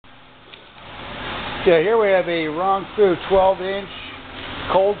Okay, here we have a RONG FU 12-inch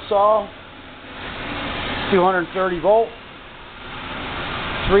cold saw, 230 volt,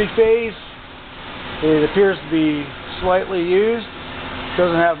 3-phase. It appears to be slightly used.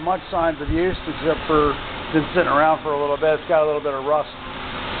 Doesn't have much signs of use except for been sitting around for a little bit. It's got a little bit of rust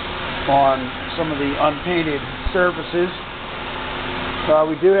on some of the unpainted surfaces.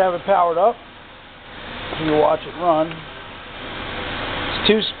 We do have it powered up. You can watch it run. It's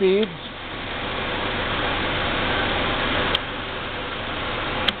 2 speeds.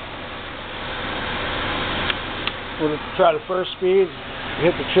 We'll try the first speed.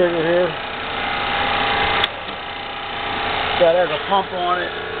 Hit the trigger here. There's a pump on it.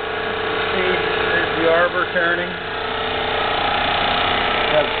 See, there's the arbor turning.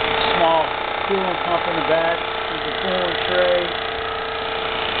 Got a small coolant pump in the back. There's a coolant tray.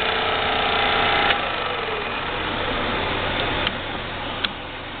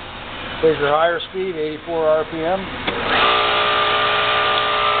 There's your higher speed, 84 RPM.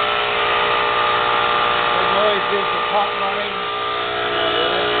 Is the pump running.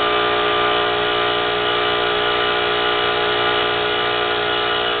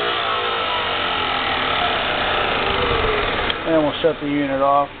 And we'll shut the unit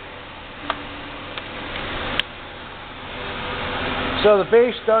off. So the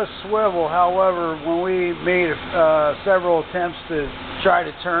base does swivel, however, when we made several attempts to try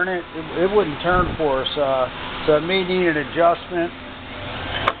to turn it, it wouldn't turn for us. So it may need an adjustment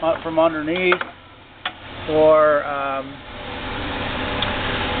from underneath. Or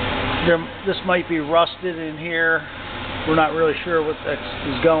this might be rusted in here. We're not really sure what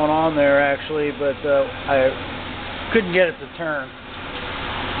is going on there actually, but I couldn't get it to turn.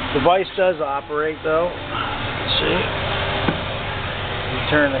 The device does operate though. Let's see. You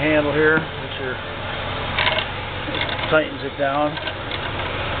turn the handle here, which tightens it down.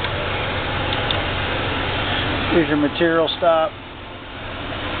 Here's your material stop.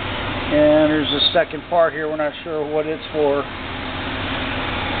 And there's a second part here, we're not sure what it's for.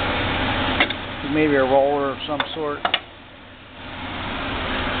 Maybe a roller of some sort.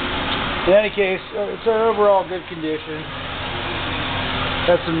 In any case, it's an overall good condition.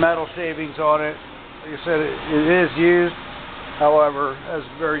 Has some metal shavings on it. Like I said, it is used, however, has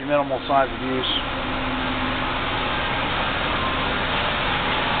very minimal signs of use.